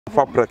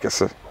fa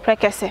Prekese.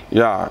 Prekese.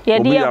 Yeah.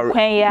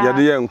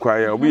 Yadi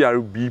enquire. We are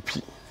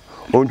BP.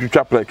 On to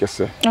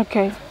Prekese.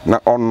 Okay. Na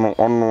on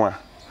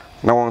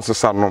na on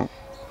sanom.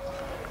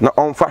 Na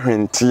on fa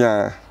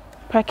hwentia.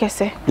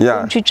 Prekese.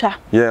 Yeah. Chicha.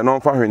 Yeah, no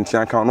fa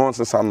hwentia kan no on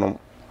sanom.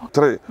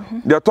 3.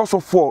 The toss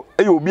of 4.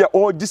 E obi a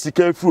all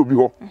gisika fru obi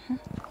ho.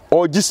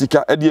 All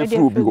gisika e de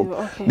fru obi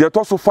ho. The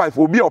toss of 5.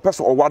 Obi a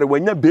person o ware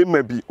wanya be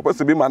ma bi. O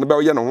person be ma na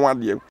be ye no ho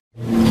ade.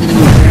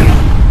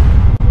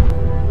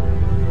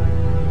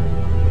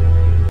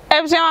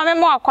 Ebsia me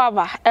mo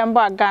akwaba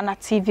embo Ghana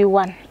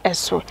TV1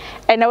 eso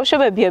ena wo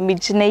hwe bia mi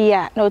gine yi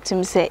a na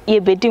otim se ye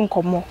bedi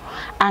nkomo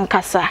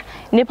ankasa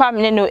nipa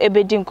mene no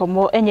ebedi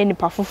nkomo enye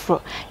nipa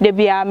foforo de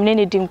bia mene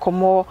ne di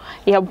nkomo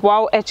ye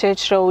boaw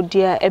echechre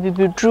odia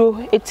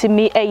ebibidru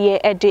etimi eye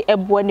ede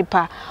eboa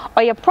nipa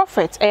oye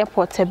prophet eye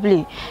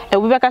portably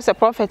we beka se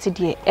prophet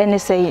de ene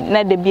say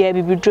na de bia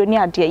ebibidru ni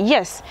ade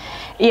yes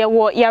ye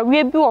wo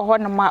yawe bi wo ho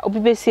na ma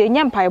obibesi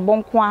enye mpa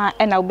ebonko a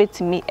ena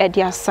obetimi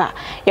ede asa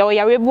ye wo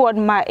yawe bi wo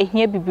ma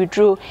ehia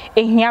bibidru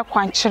ehia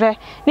kwankyere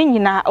ni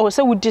nyina o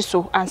se wudi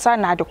so ansa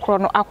na ade kro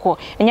no akọ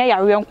enya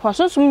yawe nko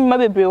so nyuma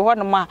bebre ho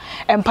no ma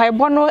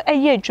empaibo no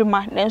eye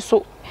adwuma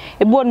nenso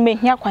ebu on me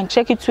hia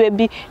kwankyere kitu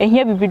ebi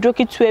ehia bibidru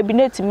kitu ebi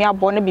na etimi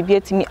abo na bibi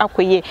etimi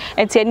akoye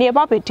enti ene e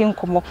ba bedi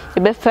nkomo e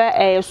be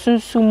fa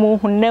sunsumu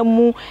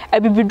hunamu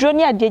bibidru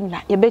ni ade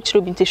nyina ye be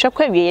kire bi nti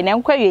hwekwa wiye na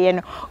nkwa wiye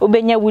no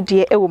obenya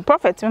wudie ewo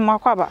prophet me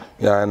makwaba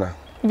ya na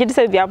gidi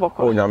se bia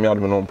boko o nyame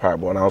adum no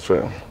empaibo na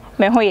so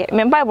me hoye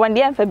me empaibo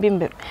ndi anfa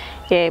bimbe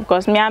yeah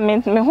because me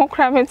ho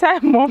kra me time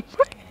mom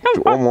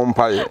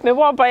me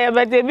bompaye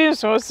but e bi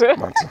so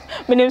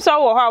me nim so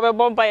wo ha we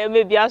bompaye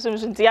me bi asum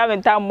so nti ya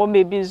me time mom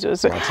me bi so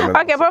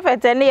okay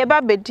prophet ne ye ba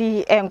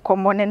bedi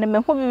enkomo ne me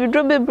ho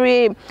bibidro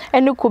bebre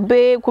ene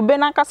kube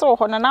na kasa wo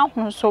ho na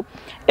ho so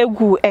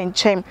egu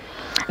enchem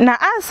na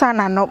ansa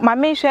na no ma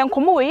me hwe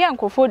enkomo we ye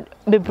enkofo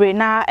bebre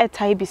na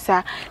etai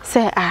bisa se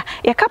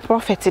ye ka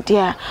prophet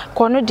dia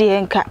ko no de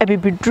enka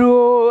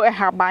bibidro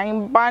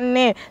haban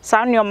bane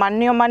sa nyoma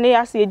ne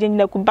ase ye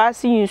nyina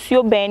kubasi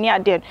nsuo ben ni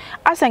ade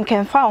asen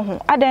kenfa ho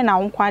ade na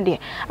nkwa de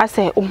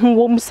ase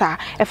ohunwom sa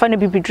efa na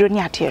bibidro ni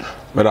ade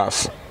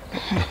medas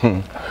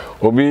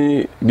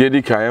obi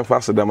dedi kan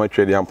fa se da ma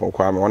twede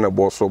ampokwa me wona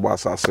boso bo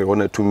asase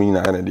wona tumi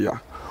na ene dia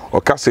o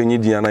kase nyi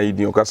dia na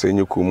yidi o kase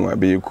nyi kumu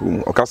abe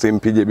kumu o kase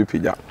mpije bi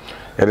pija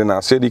ede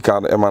na se di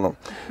ka e ma no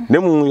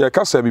nemu ye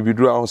kase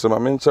bibidro ahun se ma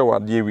menche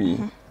wade wi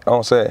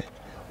ahun se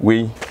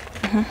we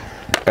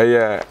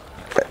eye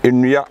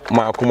enua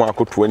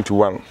maako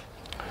 21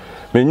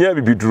 menya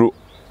bibidro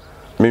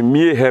me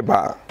mie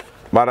heba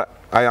but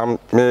I am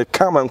me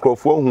come and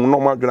crofo hu no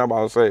ma dwena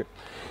ba say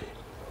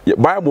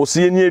Bible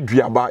say ni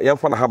aduaba ye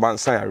mfa na haba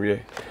nsan awe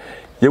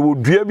ye wo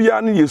dua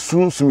bia na ye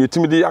sunsum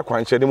yetimi de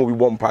yakwanche de mo bi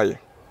bompaye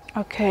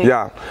okay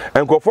yeah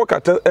enkofo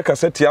kata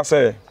ekaseti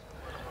ase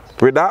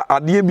weda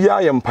ade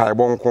bia ye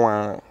mpaebo nko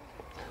a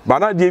ba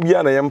na ade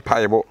bia na ye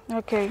mpaebo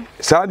okay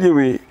sa ade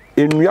we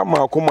enua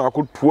maako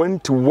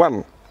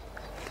 21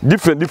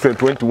 different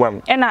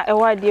 21 ena e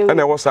wa ade we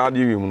ena wo sa ade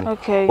we mu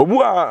okay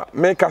obu a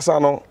me kasa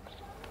no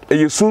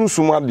eye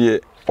sunsum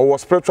ade o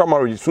spiritual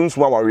marriage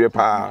sunsum aware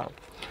pa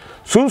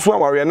sunsum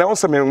aware na wo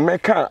se me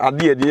ka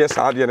ade ade ye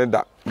sa ade ne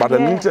da but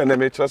an internet na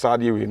me kire sa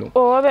ade we no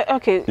oh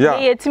okay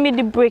ye timi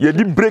di break ye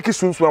di break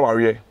sunsum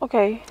aware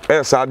okay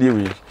sa ade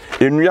we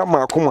enua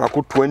maako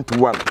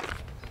 21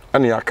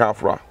 ana ya ka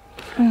afra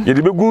ye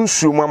di begu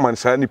nsuo mu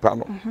amansa nipa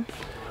no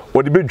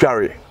wo di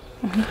bedware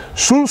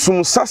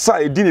sunsum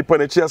sasa edi nipa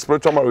na kire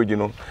spiritual marriage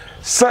no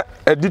sa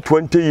edi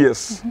 20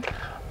 years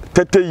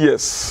 30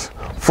 years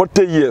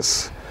 40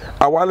 years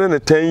awale na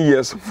 10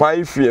 years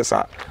 5 years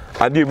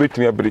ade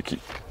betumi breaki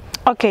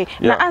okay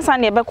na ansa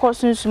na ebe ko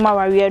sunsuma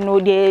wawe no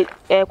de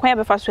kwan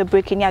be fa so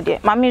breaki ni ade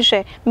ma me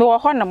hwe me wo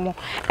ho na mo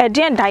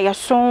ede da ye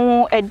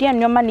so ede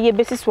nyoma na ye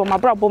besis wo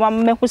mabrabo ma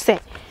mehu se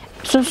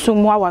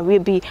sunsum wawe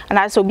bi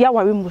na se obi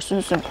awawe mu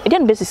sunsum ede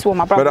no besis wo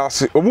mabrabo but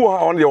as obu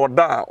ha on de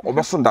oda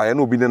obeso da ye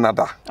na obi ne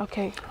nada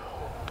okay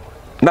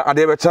na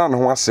ade be chana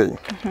ho ase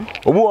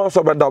obu won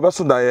so be da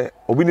obeso da ye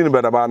obi ni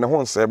be da ba ne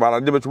ho nse ba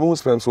ade be tumu hu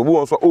spam so obu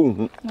won so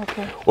ohun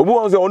okay obu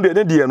won so on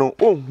de die no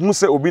ohun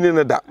se obi ni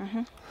ne da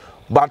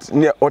but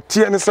ne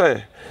otie ne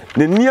say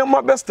ne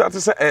niema be start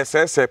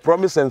say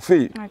promise and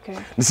faith okay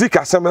the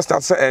sika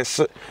semester say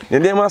ne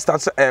niema start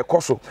say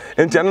koso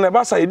enti ne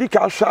ba say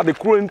edika hwa de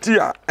kronti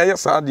a eye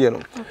sa de no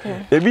okay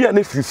ebi ya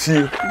ne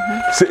fifie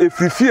say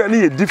efifie na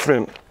ye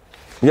different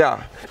yeah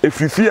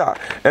efifia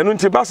enu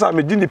nti basa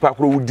me di nipa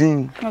kro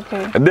wudin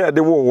okay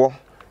de wo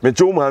me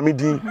jo ma me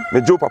din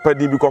me jo papa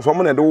din because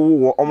omo na de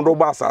wo omo do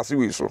basa ase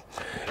we so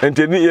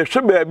enti ni ye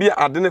hwe ba bia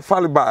ade ne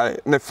fall by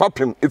ne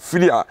fapem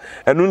efiria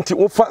enu nti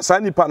wo fa sa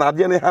nipa na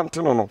ade ne hante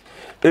no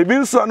ebi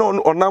nso na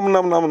onam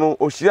nam no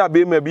ohia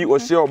be ma bi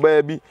ohia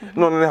oba bi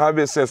no ne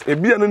have sense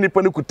ebi anu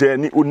nipa ne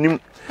kutani onim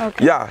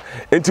yeah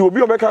enti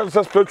obi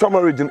obeka spiritual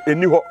marriage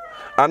eni ho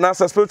ana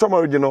spiritual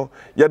marriage no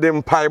ye de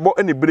mpaibo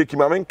eni breaki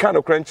ma men kan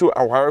no krancho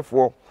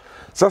awarefo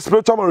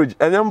spiritual marriage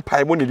enye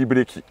mpaibo ne di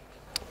breaki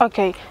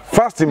Okay.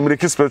 Fasting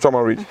break spiritual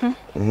marriage.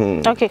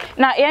 Okay.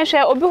 Na yen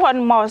hwe obi ho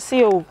no ma o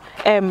se o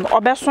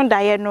obeso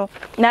daye no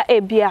na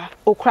ebia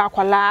okura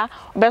kwala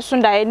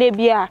obeso daye na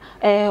ebia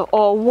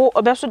owo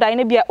obeso daye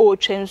na ebia o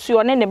twensu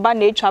one ne ba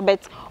na etwa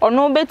bet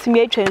ono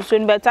betimi atwensu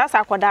no bet asa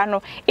akwada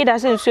no ida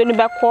se nsuo no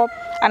bekọ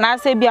ana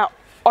asa ebia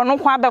ono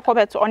kwa bekọ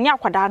bet oni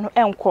akwada no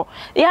enko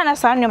ya na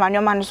sa nwema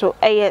no so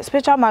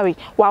spiritual marriage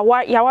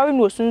ya wari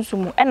no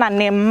sunsumu na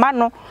ne mma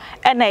no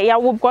na ya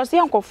wo because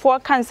yankofo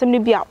kansem no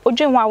bia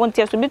odwen ho a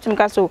wonte so bitum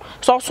ka so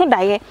so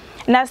daye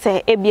na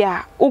se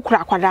ebia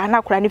ukura akwada na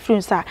akura ne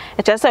frunsa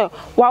e che se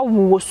wa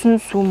wo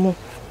sunsumu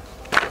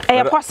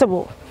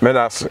possible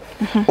medas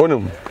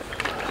onum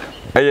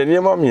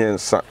niema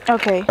miensa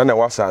okay na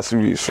wasase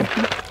wi so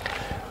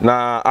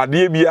na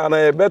ade bia na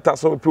e better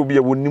so pe obi e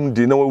wonim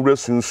di na wawura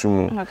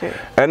sunsum okay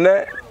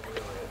ene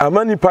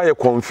amani pa ye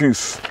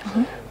confused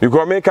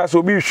because make us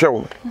obi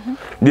hwew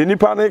de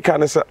nipa na ka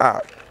ne se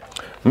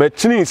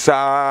machini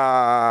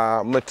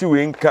sa mati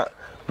we nka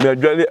me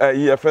adwale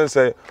ayi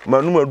afense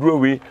manum aduro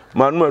we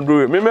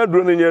me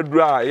aduro ne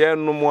aduro a ye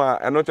nom a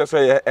eno che se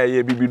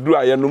ye bibidu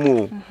a ye nom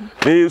o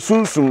me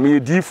sunsum ye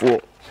difo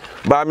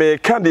ba me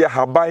ka de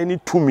haban ni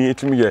tumi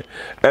etumi ye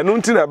eno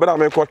nti na be na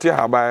me kote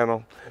haban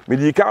no me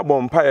di ka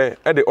bompa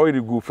e de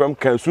oil gu fam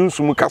kan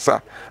sunsum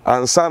kasa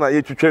ansa na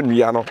ye twetwa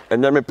nua no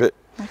enye me pe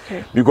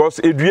okay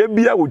because edua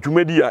bia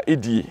odwumadi a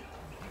edie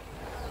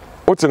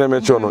otene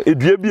mecho no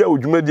edua bia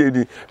odwumadi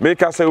edi me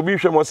ka say obi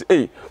hwe mo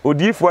say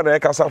odifo na e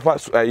kasa fa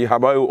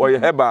haban o ye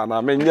heba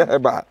na me nye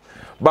heba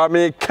ba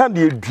me ka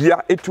de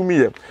edua etumi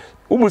ye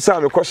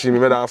ubusa me kwhye me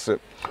meda ase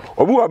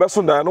obi wa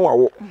beso dan no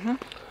wawo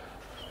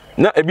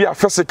na ebi a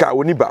physical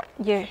oni ba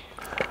yeah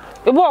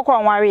obi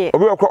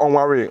okọ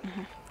onware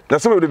na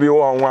se we de bi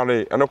wo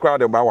onware eno kra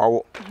de ba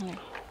wawo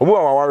obi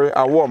wa waware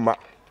awo ma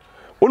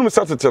onum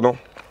satete no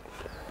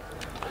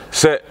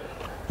se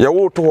ye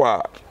wo to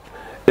a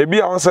ebi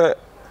a won se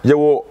ye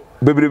wo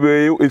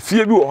bebrebe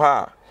efie bi wo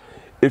ha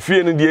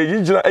efie no de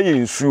yigina aye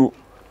nsuo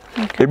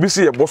ebi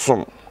se ye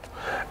bosom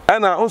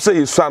ana on se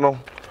yesua no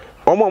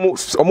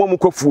omo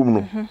kwafuom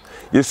no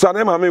yesua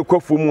na ma me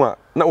kwafuom a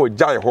na o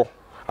jae ho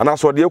ana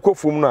so de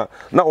kwafuom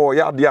na o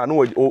ya de a na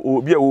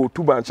obi a o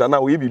tubancha na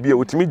o ye bibia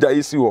o timi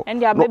jae si ho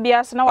and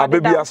abebias na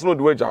no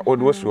de waja o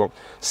de wasi ho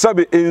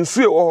sabe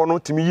ensuo wo ho no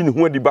timi yi ne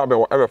ho adi ba be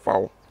wo ebefa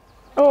ho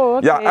oh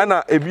okay ya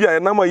ana ebia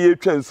na ma ye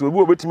twa nsuo bi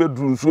obetime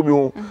duru nsuo bi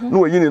ho na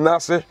oyi ni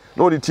nase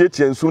na odi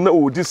tietie nsuo na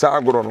odi sa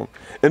agoro no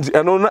enti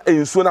eno na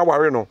ensuo na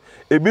ware no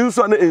ebi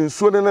nsuo na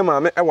ensuo ne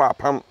maame ewa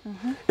apam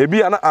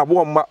ebia na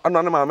abo mma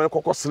ana na maame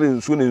kokosere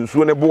nsuo na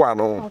nsuo ne boa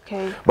no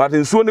okay but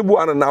nsuo ne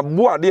boa na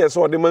boa de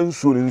so de man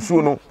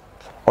nsuo no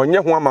onye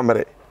ho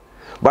amamere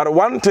but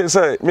one thing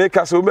say make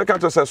us we make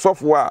us say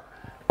software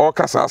or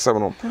kasa asem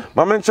no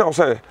maame nche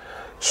say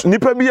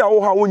nipa bi a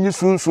wo ha wonyi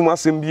sunsum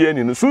asem bi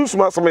ani no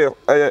sunsum asem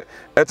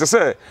ete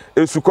se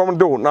esukom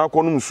de na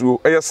akonum suo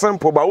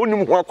simple ba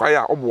wonim ho akwai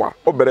a oboa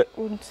obere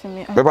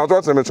be ba to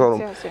teme to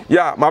no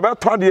ya ma be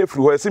to de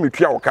afiri ho ese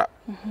metwa woka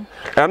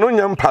eno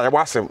nyam pa ye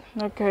wasem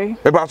okay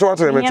be ba to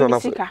teme to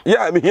no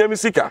ya me hia mi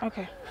sika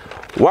okay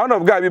one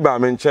of guy bi ba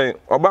me nchen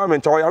oba me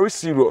nchen o yare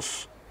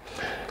serious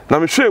na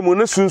me hwe mu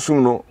ne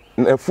sunsum no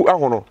afu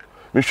ahono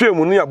me hwe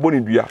mu ne ya boni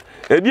dua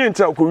edi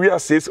enti akowia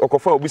 6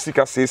 okofa obi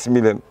sika 6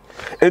 million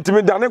enti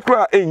me dane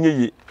kra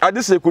enyeyi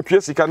ade se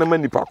kotwe sika na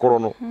manipa koro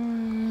no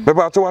be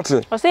ba to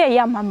wate o say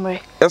ya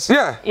mamre yes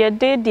yeah ye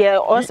de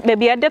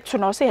baby ye de to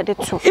no say ye de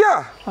to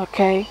yeah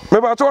okay me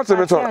ba to wate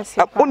me to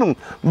onum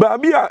ba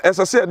bia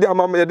esese ye de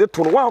amam ye de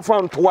to no wa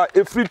fa nto wa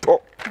efri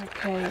to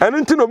okay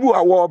eni nti no bi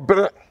wa wo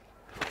bere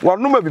wa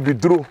no ma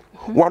bibiduro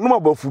wa no ma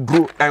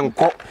bafuduro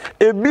enko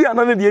ebi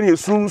anane de ye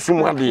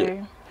sunsum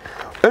ade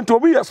enti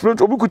obi ya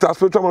spirit obi kuta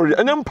spiritual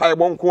marriage enya mpa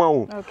bonko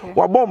awo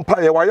wa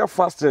bompa ye wa ya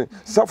fasting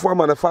safo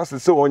ama na fasting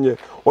se onye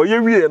oye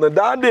wie na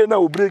that day na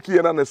o break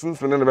ye na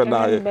sunsun ne be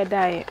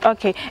daaye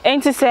okay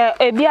enti se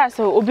ebi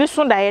ase obi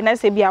sun daaye na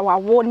se bia wa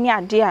wo ni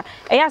ade a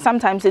eya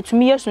sometimes it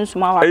me ye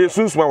sunsun awa ye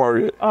sunsun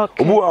awa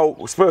obi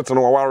wa spirit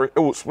no wa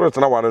e spirit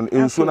na wa no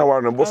ensu na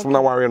wa no bosom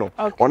na wa no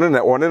one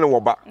ne wo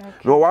ba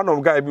no one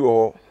of guy bi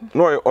wo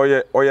no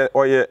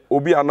oye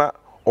obi ana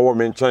owo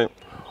menchen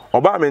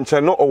oba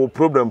menchen no owo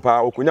problem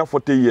pa okunya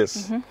 40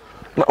 years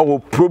na owo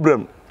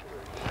problem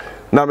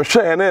na me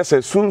hwe na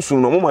ese sunsun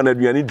no mo na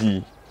aduane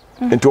di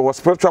into our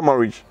spiritual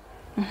marriage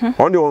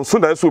on the on so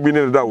that so bi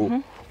ne da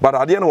wo but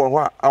ade na wo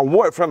ho a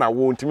wo friend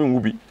awo ntimi nwu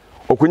bi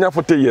okunya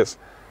 40 years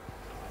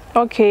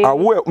okay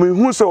awo me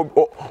hu so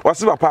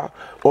wase papa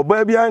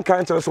oba bi an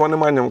kan kire so ne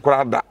manyam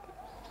kora da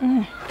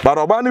but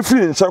oba ne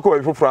free nche ko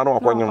ifufura na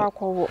wakonyam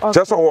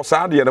just wo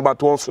sa ade ne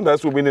but on so that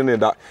so bi ne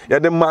da ye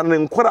de man ne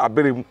nkora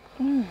aberem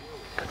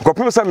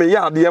Kopim say me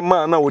ya ade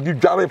ma na odi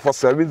dware for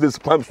 7 days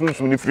pam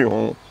sunsun ni free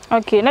ho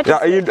okay na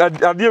ya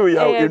ade we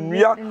ya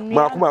enua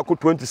ma ko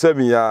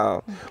 27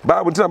 ya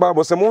bible tina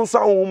bible say mo nso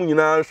ahom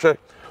nyina hwe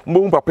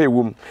mbo papa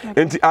ewom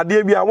enti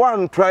ade bia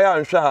wan try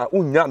anhwe a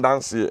unya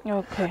danse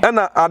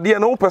na ade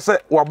na wo pese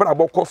wa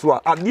brabo koso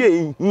a ade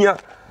ehia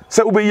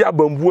say wo be ya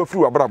bambu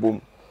afiri wa brabo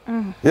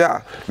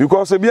Yeah,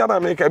 because bia na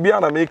make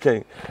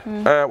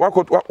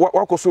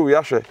wako so we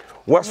ahwe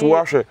waso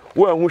ahwe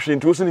wo ahwe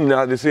nti wo so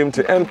nyina the same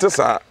thing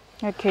entesa.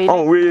 Okay.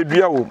 On we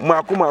dua wo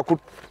mako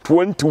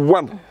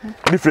 21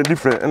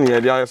 different and the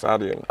other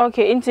side.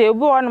 Okay, into a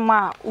boy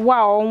ma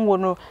wa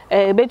on no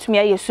betumi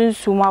aye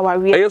sunsum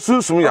aware. Aye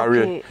sunsum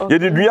yare. Ye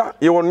di dua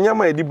ye won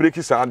nyama ye di break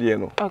sade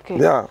no. Okay.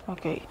 Yeah.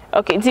 Okay.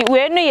 Okay, nti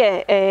we no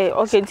ye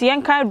okay, nti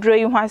yen kan draw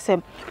you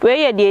hansem.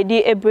 We ye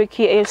de e break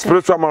e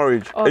spiritual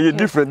marriage. Aye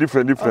different.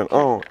 Okay.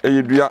 Oh,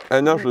 aye dua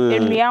enya hwe.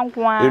 Enua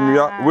nko a.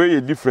 Enua we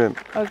ye different.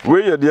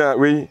 We ye dia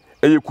we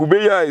aye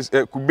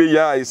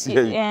kubeya is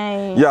here.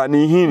 Yeah,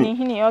 ni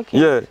hini. Okay.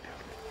 Yeah.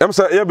 I'm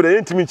saying, yeah, but I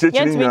ain't me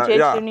checking.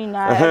 Yeah,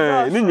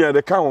 ni nya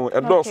de kan e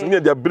dos ni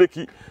dia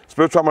breaki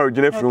spiritual marriage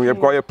na free we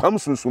because pam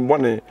sunsun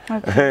bone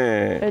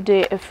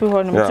de free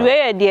ho no to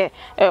we de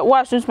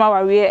wa sunsun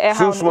ma we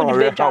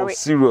how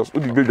serious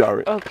we be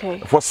dare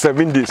okay for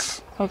 7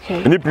 days.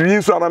 Okay. Ni pin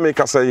so na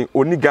make say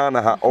oni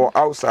Ghana ha or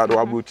outside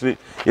or abotire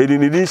e di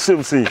ni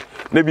shame say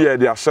na be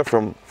dey chef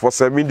from for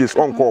 7 days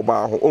on call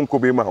ba ho on ko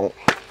be ma ho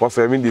for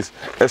 7 days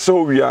e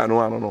so we are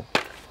no.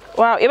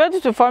 Wow, you better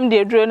to form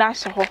the drone na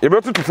ho. You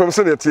better to form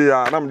say that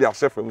ya na me dey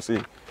chef from say.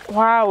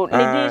 Wow, ni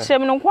di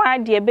shame no kwa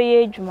de be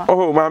ye adwuma.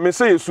 Oh, ma me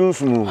say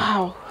sunsun.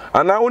 Wow.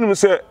 Ana wonim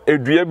say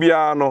edua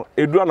bia no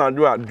edu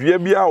anajo a dua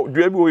bi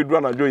wo edu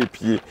anajo e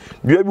pie.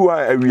 Dua bi wa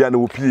awia na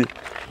opie.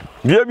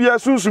 Dua bia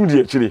sunsun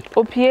di akire.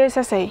 Opie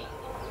sesei.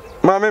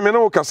 Ma me na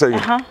wo kasai.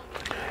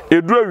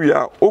 Edu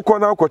awia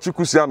okona akwachi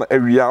kusia na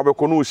awia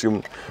obekọ no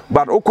ohyem.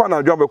 But okona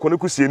anajo obekọ no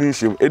kusia ni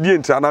hyem. Edi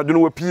enti anajo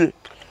no wapie.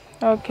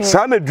 Okay.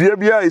 Sana dua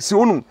bia esi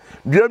onum.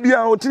 Dua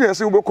bia o tine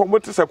se obekọ mo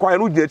te se kwa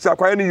no di akire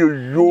kwa no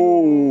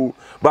yo.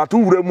 But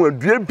wura mu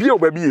dua bia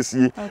obabi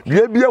esi.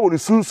 Dua bia wo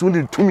sunsun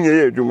di tumi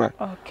ye adwuma.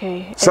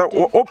 Okay. So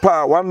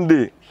opa one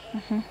day.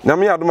 Na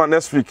me adoma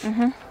next week.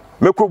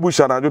 Meko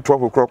busha na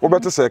 12 o'clock.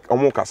 Obete se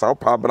omo kasa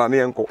opa bra na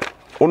yenko.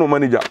 Ono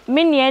manager.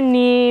 Mini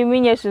ani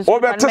minye sunsun.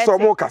 Obete se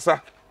omo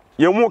kasa.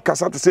 Ye omo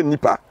kasa te se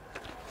nipa.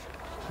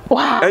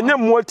 Wow. Enye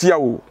mu atia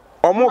wo.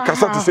 Omo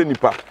kasa te se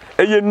nipa.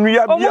 Eye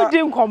nua bia.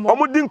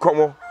 Omo di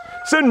nkomo.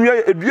 Se nua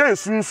edua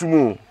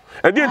esunsumu.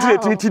 Edi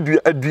enti etimi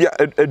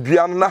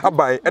dua na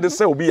haban e de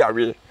se obi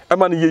yare.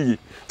 Ema ne yeyi.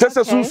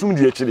 Tese sunsum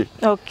di akire.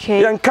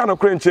 Okay. Yan kan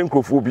okre nche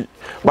nkrofo bi.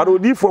 But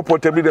odi for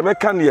portable de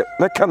meka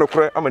no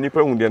kre ama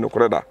nipa hu de no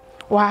kre da.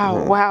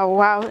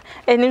 Wow.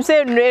 Enim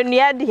se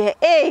nua de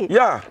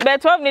Yeah.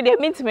 But 12 ni de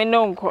meet me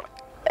no nko.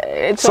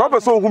 So be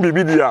so hu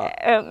bibi dia.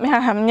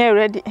 I'm not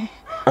ready.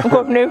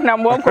 Nko na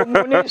mo nko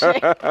mu ni she.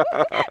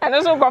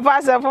 Ano so ko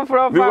fa se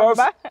foforo fa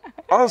ba.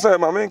 On say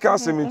ma men ka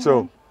se mi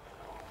cho.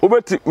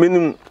 Obeti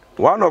minim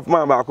one of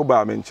my ba ko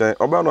ba me nche.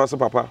 Oba no se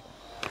papa.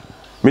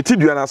 Meti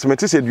dua na se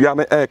meti se dua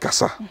na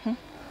kasa.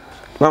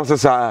 Na se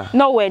sa.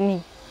 No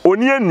weni.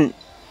 Oni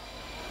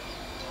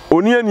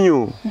ani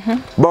o.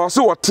 Ba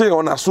so wote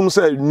on asum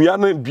se dua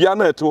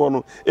na ete ho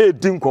no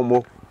di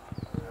nkomo.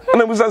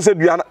 Na musa se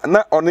dua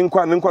na oni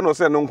nkwa no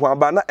se no nkwa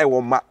ba na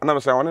ewo ma na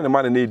se oni ne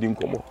ma na di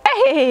nkomo.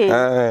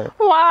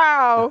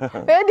 Wow.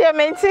 We dey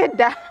maintain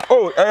da.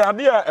 Oh,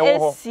 ade a ewo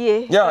ho.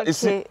 Yeah,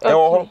 isi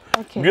ewo ho.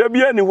 Dua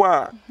bia ni ho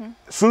a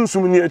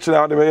sunsum ni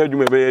akira ade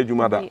be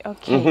adwuma da.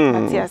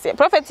 Okay.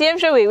 Prophet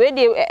yemhwe we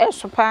dey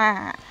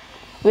esopa.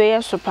 We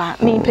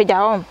esopa. Me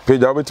pagya on.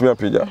 Pagya betimi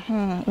apagya.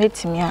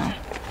 Betimi a.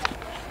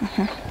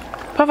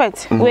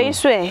 Prophet, we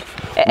so e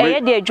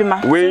dey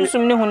adwuma.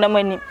 Sunsum ni hunam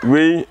ani.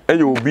 We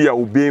eye obi a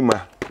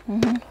obema.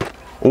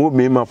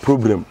 Obema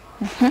problem.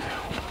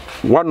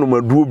 One no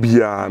do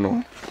bia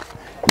no.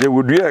 Ye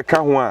wodua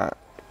ka ho a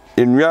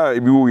enua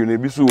ebi wo na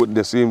ebi so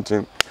the same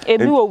thing.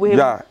 Ebi wo we.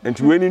 Yeah,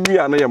 enti we ni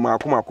nua na ye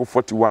maako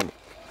 41.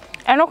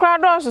 Eno kra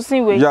do so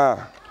sin we. Yeah.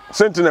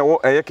 Sentinel wo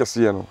eye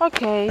kese ye no.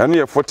 Okay. Eno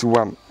ye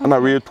 41, na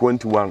we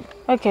 21.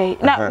 Okay.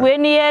 Na we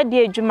ni ye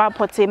di adwuma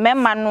pote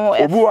memma no.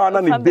 Obu wa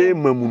na ne be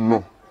mamu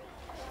no.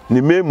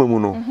 Ni memamu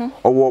no.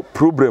 Owo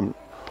problem.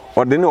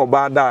 Ode ne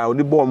oba da,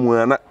 ode bo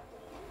mu na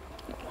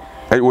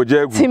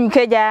wojagu. Tim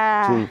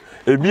keja.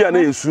 Ebi a na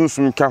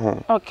esunsun ka ho.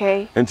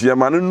 Okay. Enti ye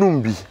ma no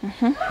num bi.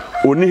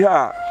 Oni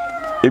ha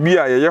ebi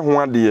a ye ho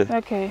ade.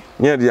 Okay.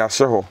 Nye de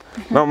ahye ho.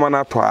 Na ma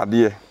na to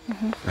ade.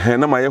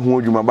 Na ma ye ho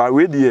adwuma ba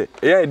we de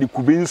ye de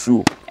kube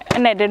nsuo.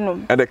 Na de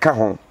num. E de ka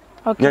ho.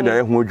 Okay. Nye de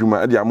ye ho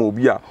adwuma e de ama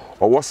obi a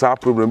owo sa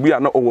problem bi a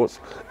na owo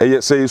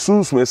say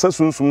sunsun esa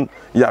sunsun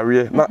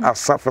yare na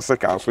asa fese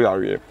ka so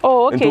yare.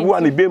 Oh, okay. Enti wo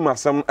ani be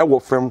masam e wo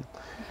fam.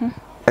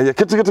 Ye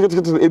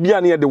ketekete ebi a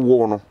na ye de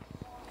wo no.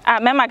 Ah,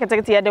 mema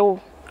ketekete ye de wo.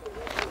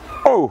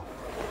 Oh,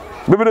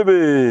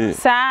 bebe.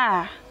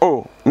 Sa.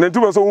 Oh,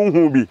 nentu so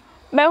hu bi.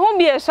 Me hu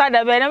bi e so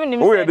da be na me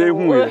nim. Oh, ye dey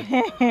hu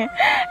ye.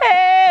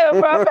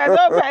 Prophet,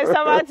 don't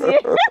samati.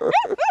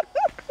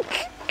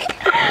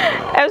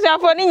 Ezo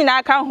afọ ni nyina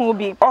aka hu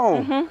bi. Oh,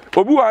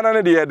 obi wa na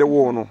ne de ye de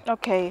wo no.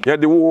 Okay. Ye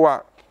de wo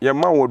a ye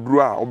ma wo duru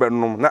a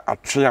obenum na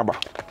atwe aba.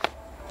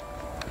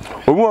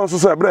 Obi wa so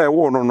so ebra ye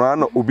wo no no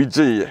na obi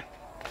gye ye.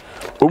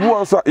 Obi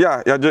wa so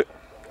ya je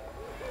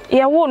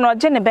ye wo no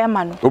je ne be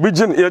ma no. Obi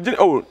gye ye je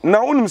oh na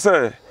wonim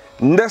say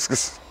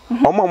nesks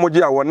omo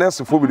moje a wo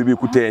nurse fo bi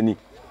kutani.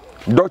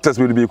 doctors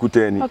will be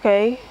kutani.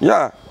 Okay.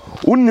 Yeah.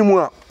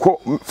 Unnimu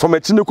from a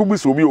chine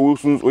kubis will be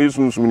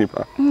osun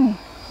nipa.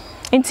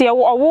 Inti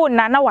owo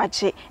na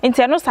wache.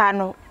 Inti no sa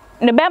no.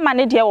 Ne be ma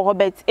ne de wo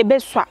hobet e be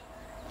swa.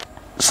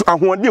 So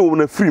ahode wo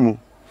na free mu.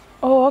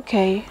 Oh,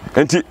 okay.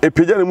 Inti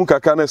epeja ne mu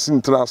kaka na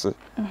sin trase.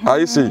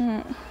 I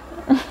say.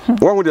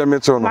 One with the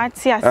metro.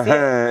 Matias.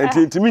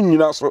 Inti mi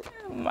nyina so.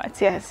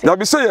 Matias. Ya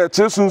be say e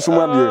che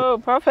sunsuma de. Oh,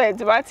 perfect.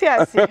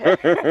 Matias.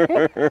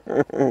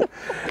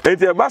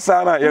 Inti e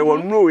basa na ye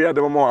won no ya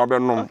de mo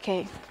abenom.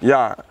 Okay.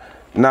 Yeah.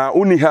 Na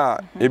uni ha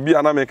ebi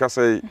ana me ka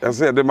say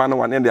ese de ma no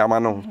wan e de ama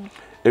no.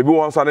 Ebi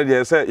won so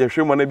de say ye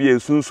hwe mo na bi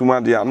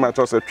esunsuma de na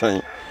to se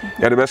twen.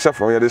 Ye de be chef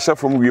ye de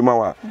chef mu wi ma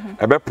wa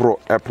e be pro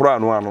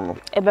anu anu no.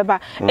 E beba.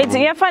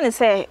 Enti ye fa ne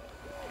say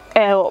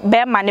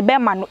be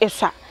ma no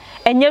esua.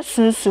 Enye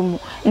sunsumu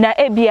na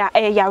ebia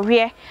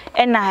yawe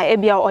na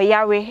ebia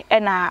oyawe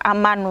na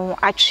amanu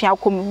atwea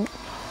komu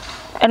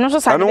eno so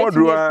sa eno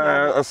wodru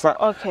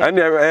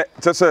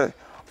and say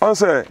on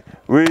say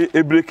we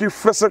break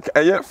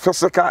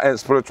physical and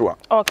spiritual.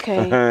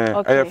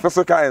 Okay.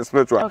 Physical and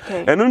spiritual.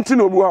 Eno nti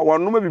na obu ha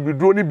wonu ma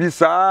bibiduro ni bi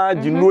saa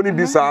ginuo ni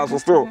bi saa so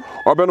still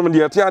obenom de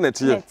etia na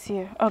tie.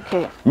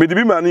 Okay. Me de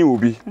bi mani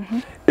obi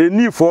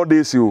eni 4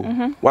 days o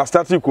wa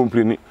start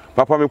complain.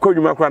 Papa me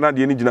kwadwuma kra na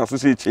de ni gina so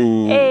se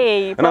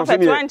chin.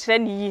 Prophet wan kire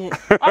ni yi.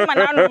 O ma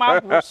na no ma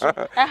bruso.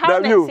 How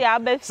na see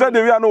abefi. Say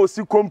the we na o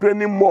si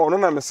complaining more no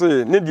na me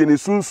say ne de ni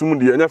sunsum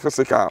de enya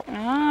physical.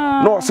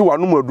 No se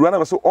wanu madu na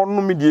me say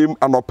onu me de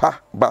anopa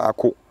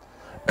baako.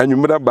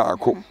 Anwumra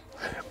baako.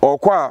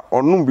 Okwa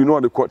onum bi no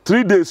de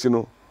 3 days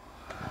no.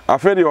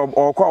 Afede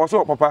okwa o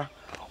say papa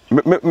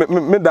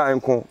me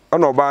dan ko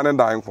na oba ne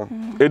dan ko.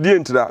 Edi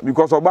entira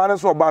because oba ne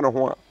so oba ne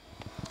ho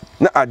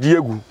na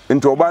adiegu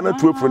nti oba na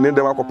tuefo ne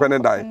dem akopɛ ne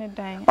dan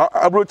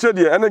abroche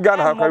de ene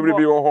Ghana ha kwabire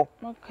bi wo ho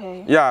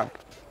okay ya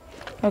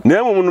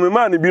na emu no me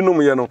ma ne bi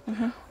nom ye no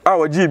a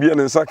waji bi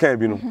ne nsa kan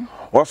bi no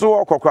wo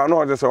so okokra na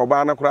o de se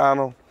oba na kra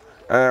no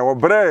wo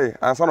bre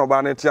ansa na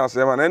oba na ti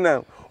ase ma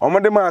na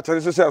omode ma akere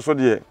so se so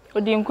de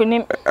odi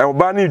nkunim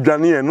oba na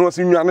idwane ye no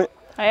si nwane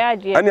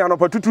ayade ani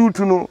anopa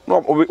tututu no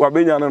wa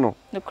benya ne no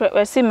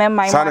we see me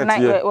my one na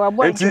we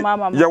boy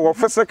mama ya wo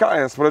physical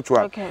and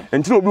spiritual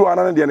enti obi wa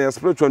na de na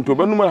spiritual nti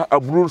obanum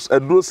abrus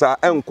adrosa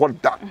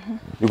enkoda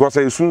because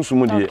ay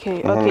sunsum de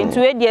okay nti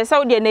we de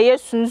say de na ye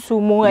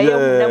sunsum ay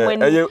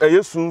hunamani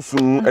ay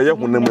sunsum ay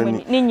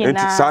hunamani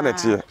enti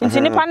sanete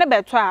nti nipa ne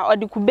beto a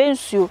odi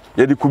kubensuo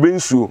ye de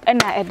kubensuo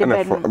na ede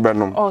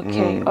benom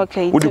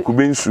okay odi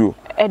kubensuo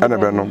ana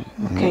benom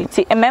okay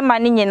ti emema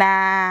ni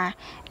nyina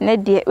na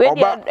de we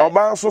de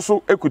oba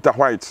so ekuta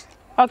white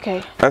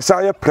okay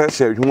esa ye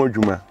pressure hwo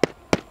adwuma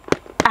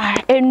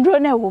endro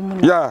na wo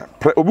mu ya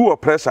obi wo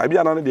pressure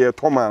bia na de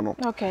to ma no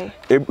okay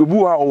obi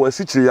wa o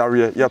wasichiri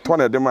yare ye to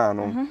na de ma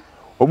no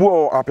obi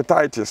wo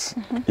appetitis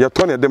ye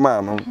to na de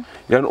ma no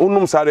ye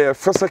onum sare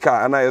physical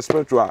and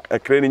spiritual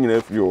ekre ni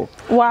nyina fio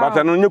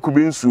but no nye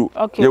kubensu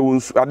ye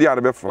wonsu ade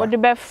ade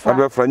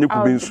befra nye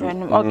kubensu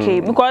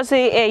okay because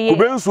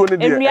kubensu ne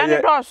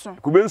de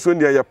kubensu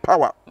ne ye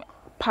power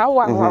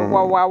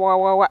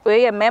wow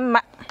we ye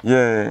memma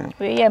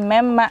we ye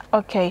memma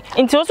okay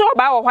nti so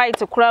oba wo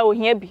white kura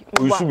ohia bi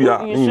usubia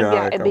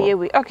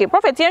ebeyewe okay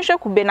prophet yen hwe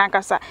kube na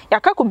nkasa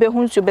yaka kube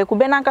hunsu be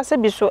kube na nkasa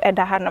bi so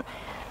eda hanom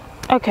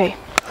okay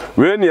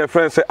we ne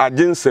friend say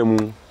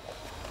agensam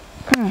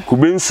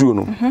kubensu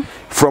no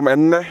from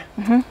enne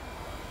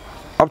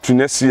up to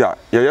next year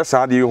ye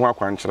saade ho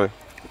akwankere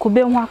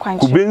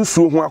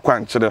kubensu ho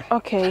akwankere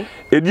okay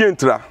edi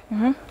entra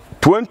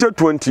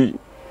 2020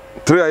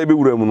 3 aye be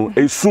wura mu no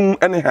esum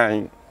ene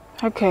han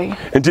okay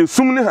enti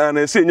esum ne han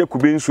na se enya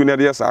kubensu ne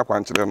de sa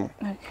akwankere no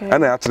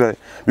ana ya kire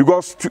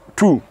because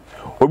two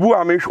obi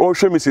wa me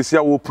hwe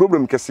mesesia wo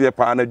problem kese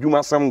pa na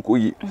dwuma sam ko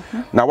yi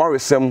na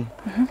waresem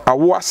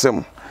awo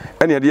asem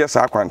ene de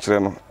sa akwankere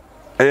no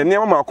eye ne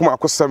ma akoma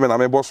akosem na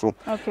me boso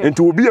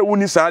enti obi a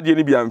wuni sa de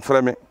ne bia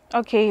mfrɛ me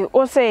okay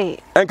o say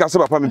enka se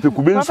papa me pe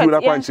kubensu na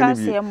akwankere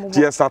bi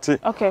tie start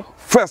okay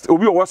first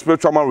obi o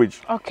spiritual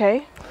marriage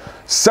okay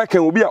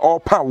second obi a all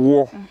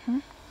power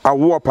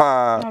awo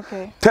pa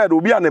third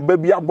obi a na ba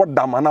bi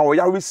abodam na o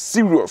yare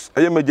serious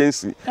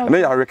emergency na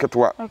yare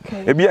ketwa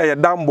e bi a ye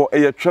dambo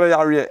e twere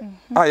yare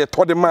a ye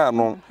tode man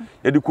no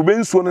ye de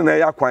kubensuo na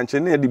ye akwanche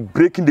na ye de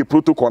breaking the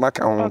protocol na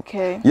kan ho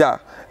yeah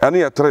and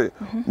ye 3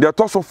 the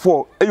toss of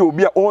 4 e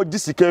obi a o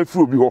gisika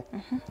afiri obi ho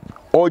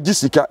o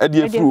gisika e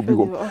de afiri obi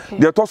ho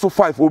the toss of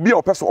 5 obi a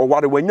o person o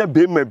ware wanya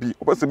bema bi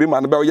o person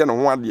bema na ba ye no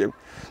ho ade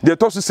the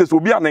toss of 6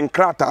 obi a na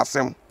nkrata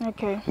asem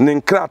ne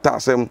nkrata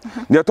asem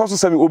the toss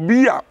of 7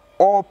 obi a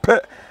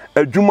ope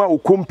adwuma o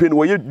company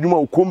wo ye adwuma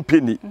o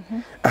company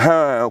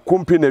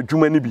company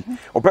adwuma ni bi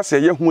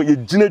opese ye ho ye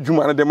gina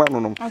adwuma na de ma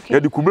no ye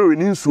de kubewe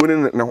ni nsuo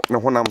ne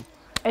honam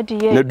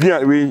na dua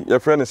we ye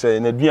friend say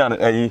na dua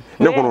ayi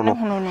ne hono no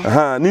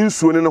ni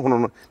nsuo ne hono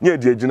no ye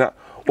de agina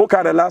o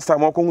ka the last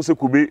time o ko hu se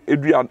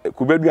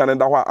kube dua ne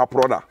da ho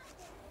aproda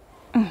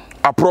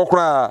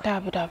aprokra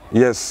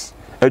yes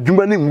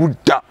adwuma ni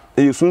nguda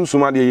e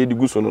sunsuma de ye de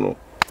guso no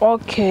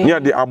Okay.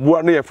 Near the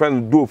abua near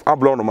friend dove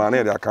ablo no man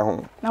near the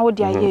account. Now what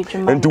aye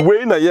juma. And to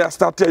way na ye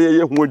start ye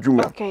ho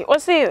juma. Okay. O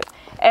say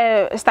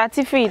start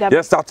free that.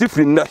 Yes, start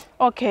free ne.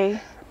 Okay.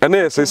 And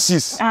then say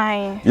 6.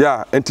 Aye.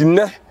 Yeah, and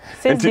ne.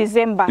 Since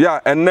December. Yeah,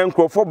 and then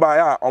for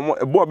by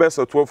a boy best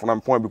 12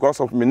 from point because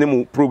of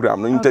minimum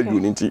program no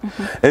interview nti.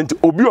 And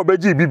obi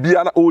obeji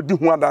bibia na odi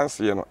ho dance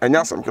ye no.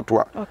 Enya sam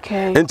keto a.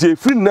 Okay. And e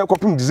free na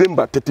kopim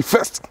December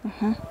 31st.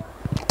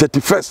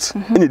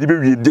 31st and the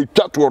baby they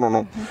chat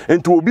one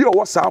and to be a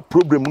what's our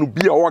problem no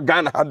be our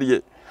Ghana had ye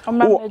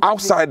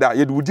outsider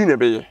you would dinner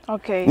be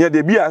okay near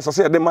the beer as I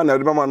said the man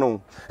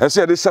no and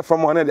say they suffer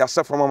from one they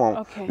suffer from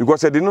mama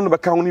because they didn't know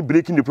only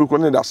breaking the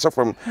program they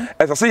suffer from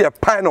as I say a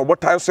pine or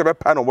what I say a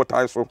pine or what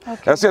I so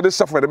I say they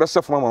suffer the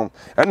best from mama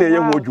and they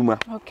young juma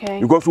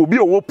because will be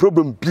a war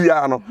problem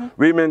piano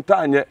we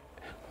maintain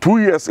 2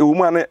 years a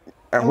woman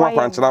and one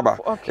punch rubber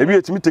maybe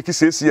it's me take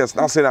 6 years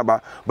now say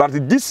about but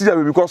this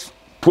year because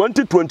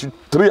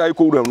 2023 I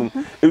call them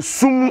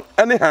assume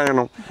any hand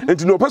no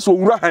and no person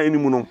wura hand ni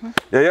mu no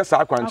yes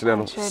akwankyere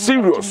no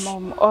serious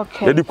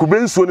okay the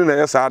kubenso ni na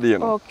yes ade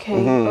no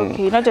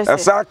okay not just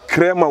esa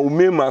crema o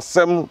mema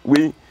sem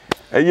we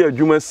eye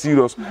adwuma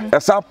serious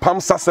esa pam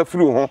sasa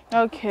free ho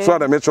okay so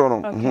that me cho no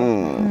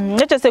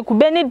not just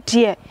kubeni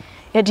die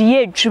ye de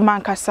ye adwuma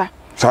nkasa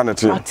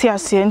sanity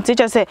atiase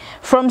teacher say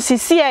from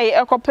CCI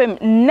ekopem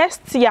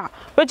next year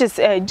which is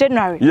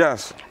January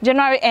yes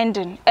January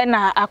ending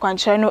na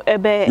akwankyere no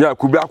ebe yeah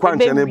kubi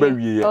akwankyere no ebe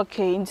wie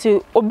okay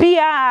nti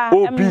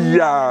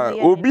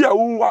obia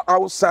who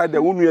outside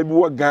the who ya bi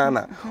wo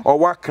Ghana or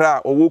wa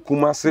Accra or wo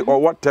Kumasi or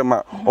what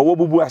Tema or wo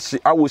bubu ahye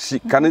awoshi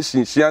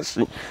kaneshi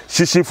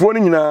shishifo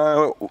ni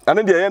nyina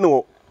ane de ye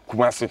no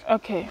Kumasi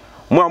okay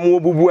mo amu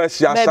bubu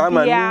ahye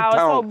asama new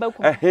town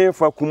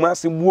ehefa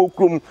Kumasi buo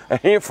krom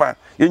ehefa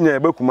yenya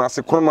ebe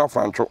Kumasi krom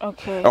afantwo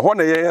eho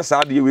na ye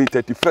sa de we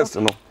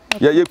 31st no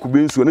ye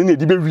kubensu na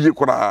di be wie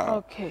kora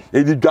okay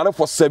e di dware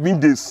for 7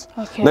 days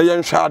na ye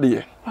nhwa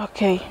de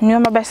okay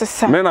nyoma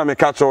besesa me na me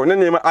ka cho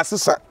ne ma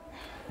asesa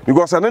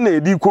because na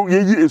edi ko ye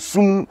yi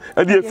esum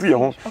ade afiri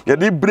ho ye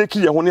de break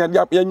ye ho ne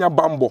ye nya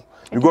bambo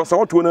because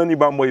what wona ni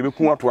bambo ye be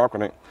ku ato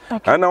akone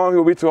ana wa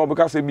obi to obi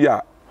ka se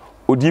bia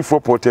odi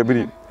for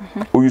portable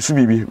o yusu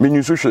bibi me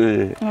nyusu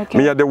hwe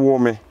me ya de wo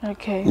me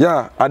okay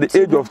yeah at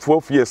the age of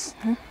 12 years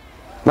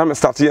na me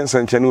start yen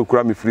senchen no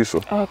kura me free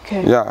so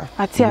okay yeah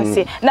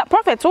atiase na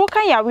prophet wo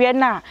kan ya we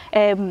na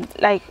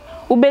like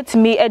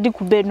ubetimi edi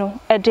kube no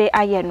ede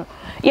aye no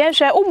yen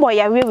hwe ubo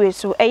ya we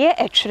so eye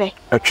echre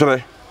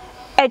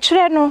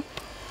no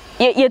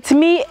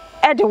yetimi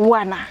ede wo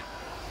ana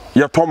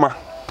ye toma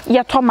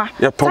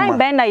time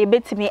ben na ye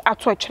betimi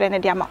ato echre ne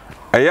de ama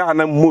eye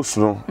ana most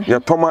no ye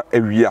toma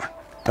awia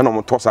na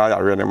mo to sa ya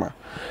we ne ma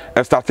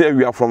e start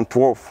awia from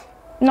 12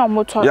 no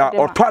mo to yeah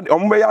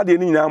ombe ya de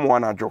ni nyina mo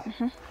anajo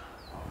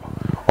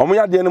omo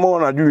ya de ni mo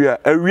anajo ya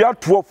awia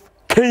 12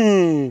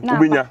 kin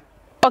ubenya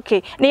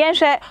okay ne yen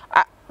hwe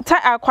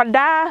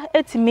akwada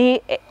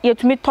etimi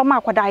yetumi toma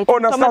akwada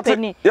toma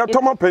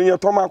penny ya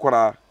toma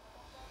akwada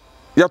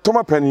ya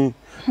toma penny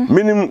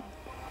minim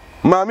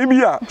maami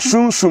bia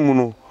sunsum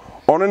no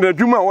ono na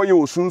adwuma wo ye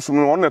osunsum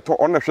no ono to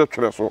ono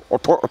hwetwere so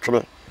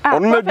otwere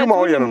ono na adwuma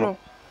wo ye no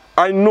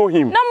I know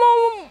him na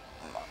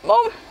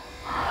mom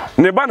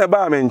ne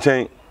ba me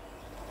nchen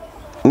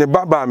ne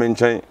ba me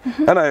nchen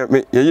ana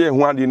ye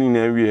hu ade ni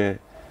na wie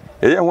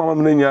ye hu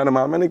amam na nya na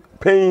maame ne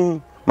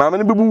pain maame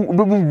ne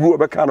bebu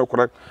obeka no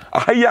korek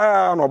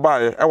ahaya no ba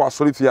e wa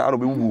solifia ano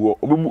bebu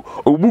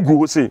obugu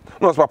ho sei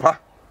no so papa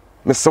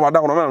me se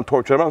wada no me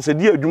to twere man se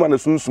di adwuma na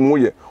sunsum wo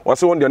ye wo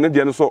se won de ne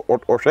de ne so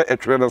ohwe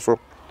etwere ne so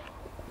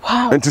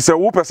wow enti se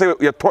wo pese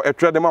ye to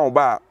etwere de ma wo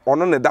ba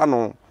ono ne da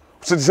no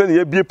so de se ne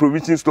ye bie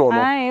provision store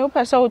no ai wo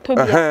pese wo to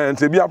bia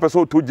enti bia pese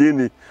wo to je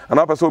ni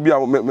ana pese wo bia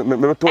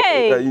me to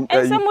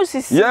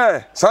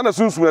yeah sana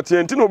sunsum ya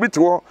enti na obi te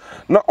wo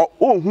na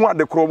ohun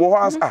ade krobo ho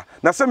asa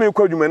na se me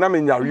kwa adwuma na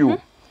me nyare o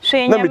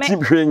na me ti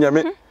hwe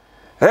nyame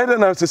ede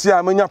na sisi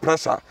amanya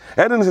pressure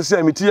ede na sisi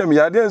amiti ya me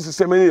ya de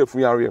sisi amanya yafu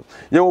yare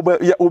ya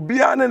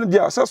obi ane ne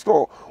dia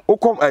ancestor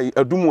okom ai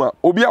adumu a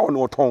obi a wo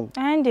no ton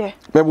ande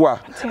meboa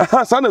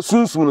sana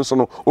sunsum no so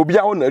no obi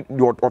a wo na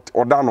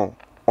oda no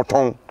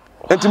oton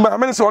enti ma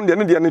me se on de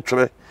ne de ne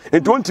twere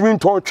enti ontimi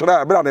nton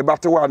twere a bra ne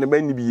bate wa ne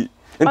ba ni bi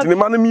enti ne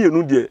ma no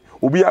mienu de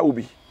obi a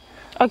obi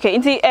okay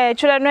nti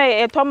twere no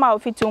e toma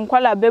ofiti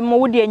nkwala be mo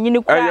wudi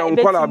anyini kwa e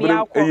nkwala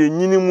be e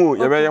nyini mu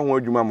ye be ye ho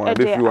adwuma ma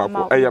be fi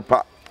wako e ye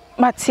pa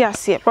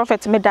Matias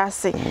prophet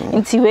medase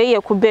nti we ye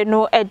kube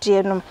no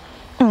ede no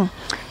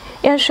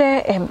ye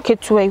hwe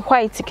ketuwe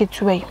white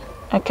ketuwe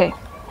okay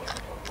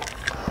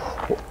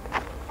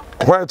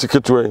white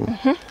ketuwe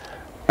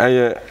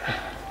aye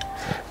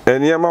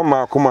eniema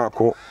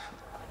mako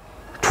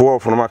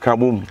 12 no maka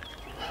bom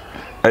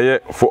aye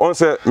for on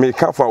say me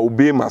ka fa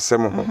obe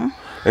masem ho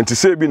nti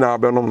se bi na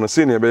abenom no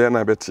se ne be ye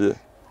na betie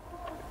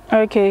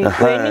okay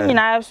we ni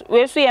nyina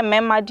we so ye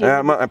memma di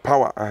ma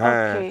power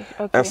okay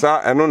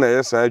esa eno na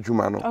ye sa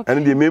adwuma no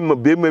ene de memma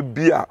be ma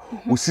bi a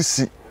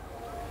usisi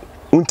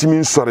untimi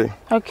nsore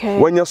okay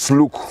wanya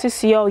sluk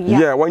sisi yo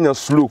yeah wanya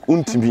sluk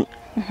untimi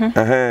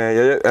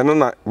eno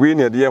na we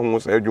ne de ho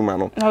so adwuma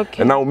no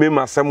na o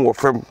mema asem wo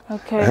fam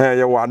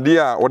ye wade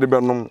a wo de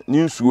benom ni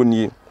nsuo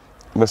nie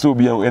bese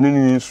obi eno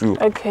ni nsuo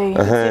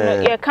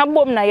ye ka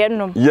bom na ye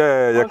nom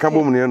ye ka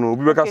bom na ye nom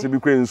obi be ka se bi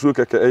kwa nsuo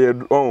keke ye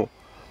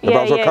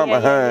about so come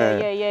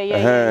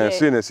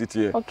see na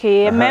city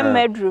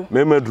memedru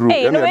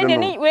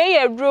we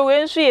ye dro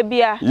we nsu ye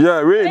bia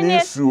we ni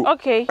nsu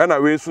na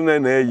we nsu na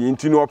yi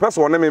nti no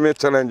person na me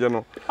challenge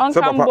no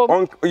say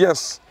papa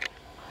yes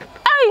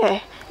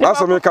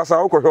asa me kasa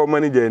wo ko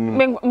manager ni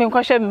me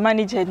ko hwe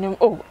manager ni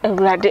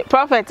Agradaa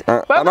prophet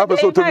ana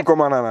person to bi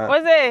come na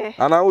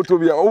ana wo to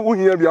bia wo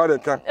hia bia de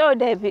ka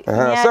David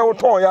say wo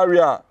ton ya we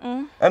a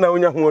na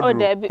wonya ho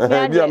odu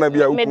bia na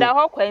bia wo me da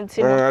ho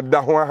kwanti no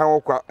da ho ha wo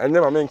kwa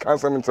enye ma me nka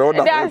nsem nte wo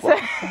da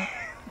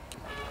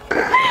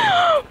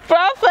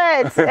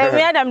prophet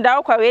me adam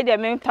da kwa we de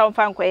me town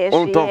fan kwa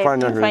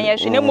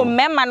yesu ne mo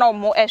mema na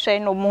mo ehwe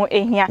no mo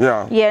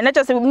ehia ye na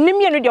chese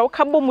nimye no de wo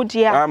ka bom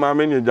dia ma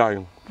me ne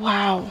jayo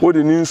wow wo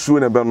de ni nsuo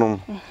na benom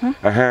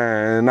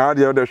na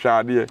ade wo de hwa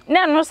ade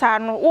na no sa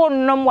no wo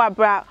nom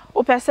wabra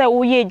wo pese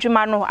wo ye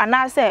adwuma no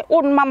ana se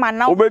wo mama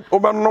na wo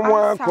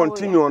benom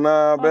continue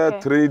na be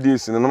 3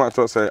 days na ma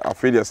cho say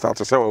afedia start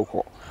say wo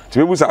ko ti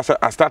me bu sa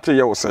start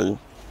ye wo say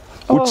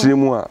uchi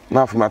mu a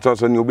na afuma to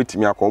so ni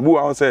obetimi akọ bu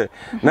wa say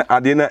na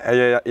ade na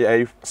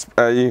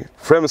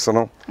frames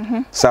no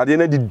sa ade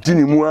na di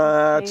ni mu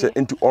a che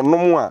enti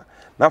onom a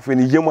na fe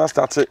ni yemu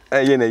start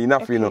ye na yi na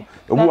fe no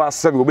obu wa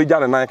sabe obeja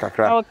na nan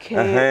kakra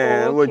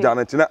wo ja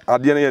na tina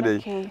ade na ye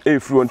dey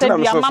fru enti na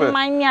me so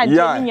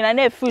ya nyina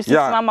na fru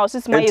sisima ma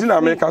osisima ye enti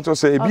na me ka to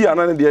say bi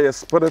anane de ye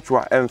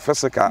spiritual and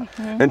physical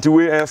enti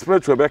we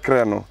spiritual be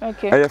kre no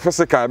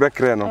physical be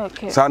kre no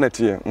sa na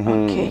tie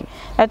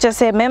I just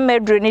say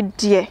memedro ni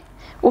die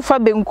ufa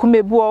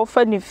benkume bu o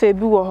fa nife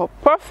bi wo ho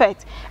prophet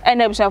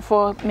ene bia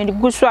for me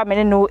gusu a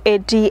me no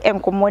edi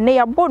enkomo ne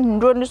ya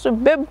bondro no so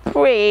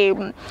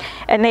bebre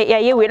ene ya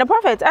ye we na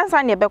prophet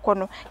ansa ne beko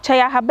no cha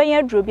ya haban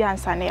ya duro bi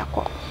ansa ne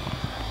yakọ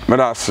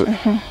medase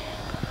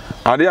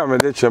ade a me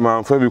de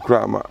chema fa bi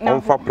kura ma on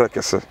fa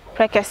prekese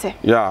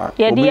ya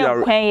obi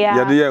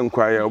ya de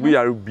nkwa ya obi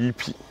ya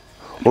BP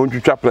on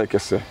twitwa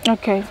prekese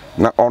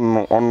na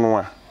onno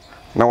a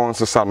na won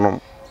sesa nom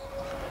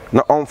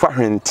na on fa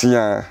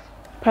hwentia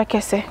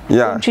Prekese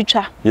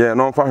twitwa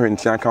no fa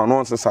hwentia kan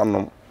no sesa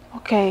nom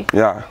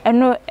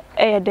eno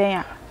den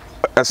ya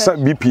esa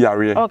BP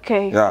area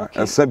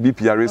esa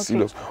BP area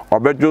serious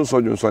obejo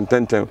so Johnson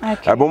tentem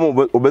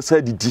abomo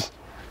obesa didi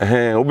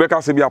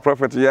obeka se bia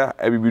prophet ya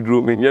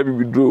abibidro me ya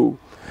bibidro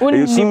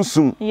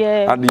esunsun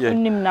ade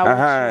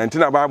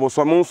entina bible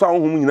so mo nso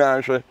ahom nyina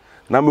ahwe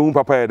na mehu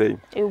papa ya dey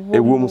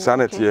ewom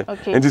sanete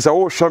enti se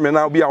wo hwe me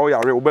na bia wo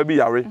yare wo ba bi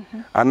yare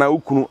ana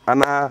ukunu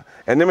ana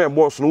eneme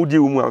boss no wudi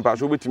ewum ampa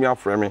so betimi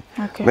afre me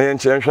na ye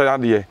nche hwe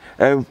ade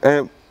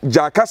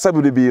jaka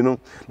sabire bi no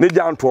ne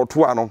ja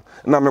ntoto ano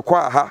na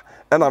mekwa aha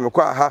na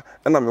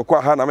mekwa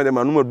aha na me de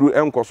manum adu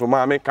enkoso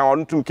ma me kan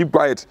onu tum keep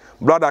quiet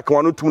brother kan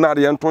onu tum na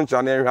de ento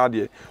ncha na ehwe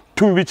ade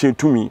tum bi chen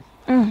tumi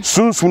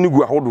sunsun ni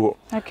gu ahodo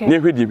ne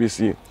ehwe de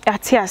besi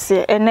ate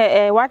ase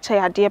ene wacha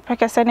ya de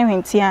prekese ne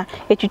hwentia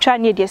etwitwa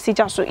ne de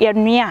sija so ye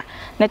nua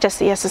na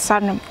chese yesesa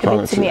no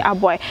betimi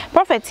aboy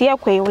prophet ye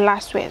kwai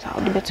last words how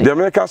de betu de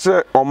me ka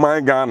se o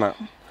man Ghana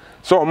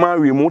so o man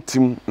wi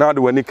mutim na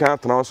de wani kan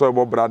tana so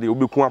ebo brade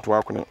obeku ato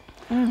akone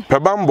pe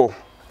bambo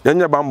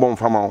yenye bambo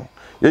mfama ho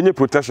yenye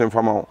protection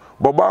mfama ho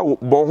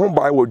bo ho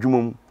bai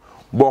wadwumam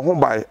bo ho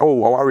bai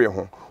waware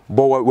ho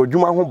bo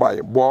wadwuma ho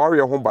bai bo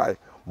waware ho bai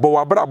bo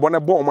wabra bo ne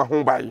bo ma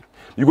ho bai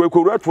you go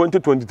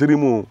 2023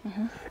 mu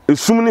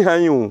esum ni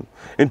han yi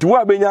enti wo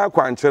abenya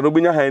akwanche no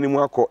benya han ni mu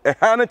akọ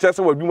ha ne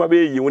chese wadwuma be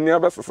yi woni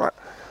abesesa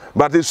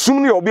but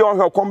esum ni obi o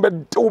hwe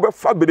wo be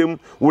fa bedem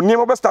woni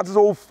mo be start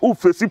so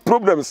face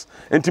problems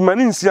enti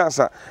mani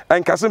nsiasa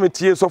enkase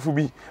metie sofo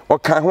bi o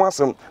kan ho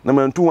asem na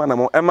mantu ho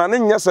anamo e mane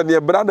nyese de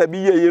brother bi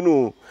ye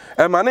no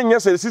e mane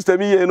nyese sister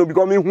bi ye no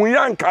because me hu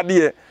ya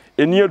nkade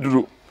eni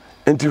aduro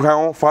enti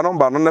hwan fa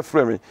number no na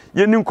frame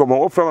ye ni nkomo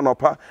wo frame no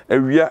pa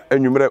awia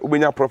anwumre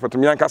obenya prophet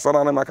me ankasa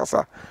na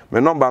makasa me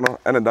number no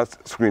and that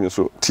screen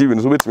so TV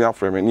no so betimi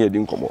aframe na ye di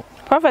nkomo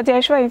prophet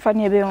ya show infa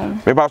ne be ho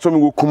me ba so me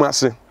wo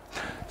kumase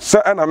se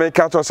ana me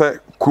ka to se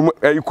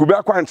kube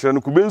akwanche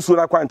no kube nsu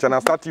na akwanche na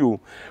start you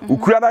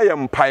ukura da ye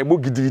mpaibo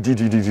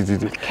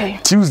gididididididi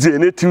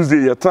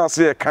Tuesday ye trance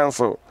ye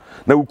cancel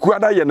na ukura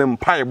da ye ne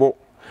mpaibo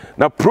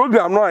na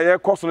program no aye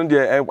course no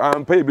de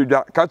ampa e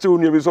bedwa ka che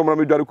onu e bi so mra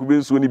medware kube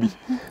nsu ni bi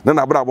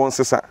na bra bon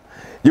sesa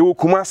ye wo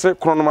kumase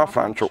krono ma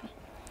francho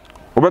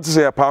obeti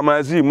se pa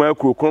mazi ma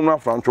kro krono ma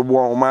francho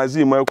bo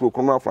mazi ma kro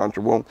krono ma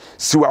francho bo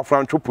siwa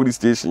francho police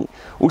station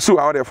usi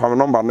wa de fam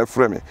number na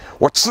frame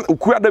wo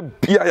ukura da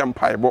bia ye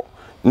mpaibo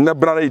na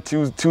bra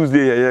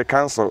Tuesday ye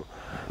cancel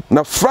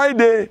na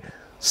Friday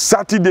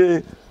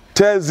Saturday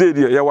Thursday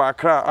ye wa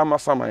Accra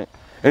amasaman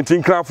enti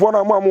nkrafo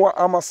na mo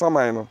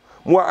amasaman no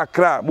mo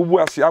Accra bubu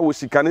ase awo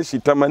sika ne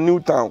Shitama New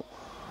Town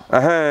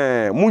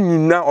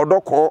munyina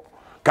odoko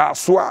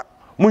kasoa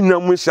munyina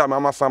mu hia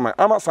amasaman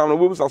no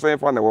bubu sasan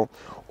fa ne wo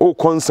o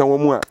konsen wo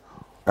mu a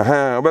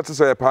Obeti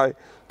say pai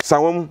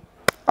sawom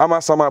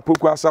ama sama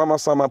poku asama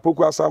sama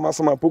poku asama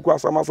sama poku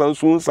asama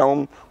sun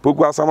sawom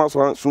poku asama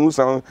sun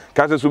sawom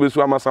ka se so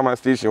besu ama sama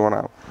station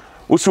wona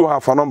usu ha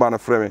fa number na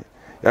frame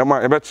e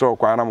ma e betro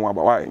kwa na mo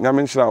aba why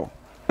nyame nhyira wo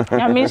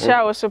nyame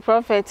nhyira wo so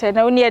prophet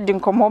na oni edi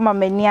nkomo ma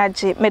mani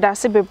age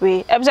medase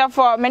bebre ebja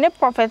for many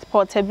prophet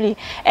portably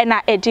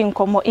na edi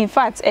nkomo in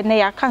fact ene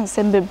ya kan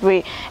sem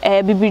bebre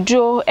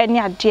bibidwo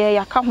ene ade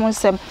ya ka ho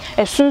nsem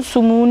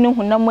sunsumu ne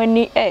hunam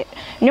ani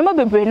nyoma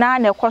bebre na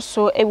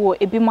ekoso ewo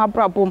ebi mu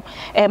abrabom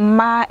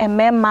ma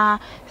emema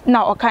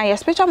na okan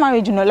special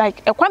marriage no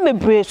like ekwa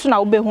bebre so na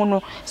obehu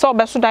no so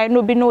obeso dai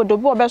no bi no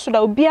odobi obeso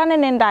da obi ane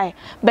ne ndai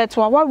but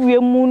wa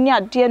wiemu ni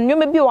ade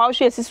nyoma bi wa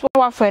hwe esisi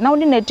wa fa na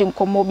odi na edi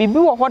nkomo bibi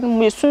wo ho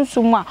no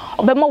sunsumu a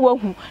obema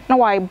wahu na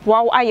wa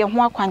boa aye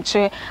ho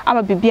akwanche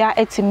ama bibia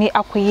etimi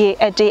akoye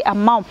ede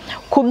amount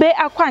kube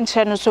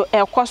akwanche no so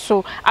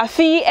ekoso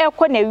afi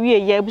ekọ na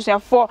wie ye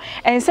abusuafo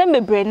ensem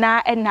bebre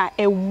na na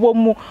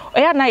ewomu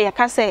oya na ye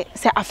ka se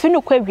afi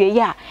no kwa wie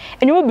ye a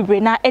enyoma bebre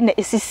na na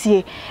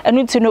esisie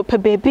enu ti no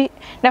pebe bi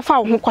na fa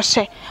ho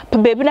kwhye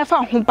bebi na fa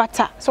ho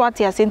bata so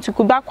ate ase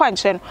ntuku ba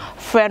kwanche no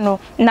frɛ no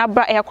na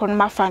bra ekɔ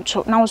ma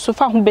francho na so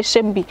fa ho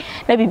behyem bi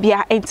na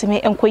bibia entimi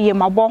enkoye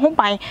mabɔ ho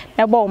ban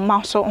na bɔ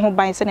ma so ho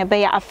ban se na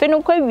be ya afi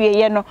no kwa wie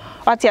ye no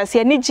ate ase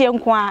ani gye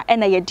nko a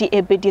na ye di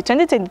ebedi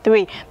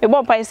 2023 me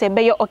bɔ pan se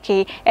be ye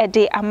okay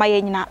de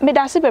amaye nyina me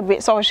da se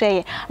bebre so hwɛ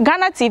ye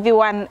Ghana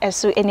TV1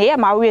 eso ene ye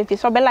ma we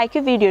so be like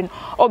video no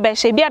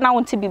obɛhye bia na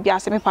wonti bibia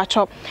se me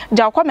patcho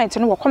ja comment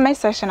no wo comment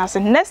section ase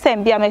next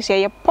time bia me share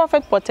ye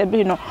prophet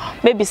portably no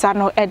maybe sa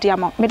no e dia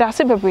ma me da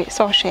se bebre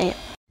so hwɛ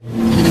ye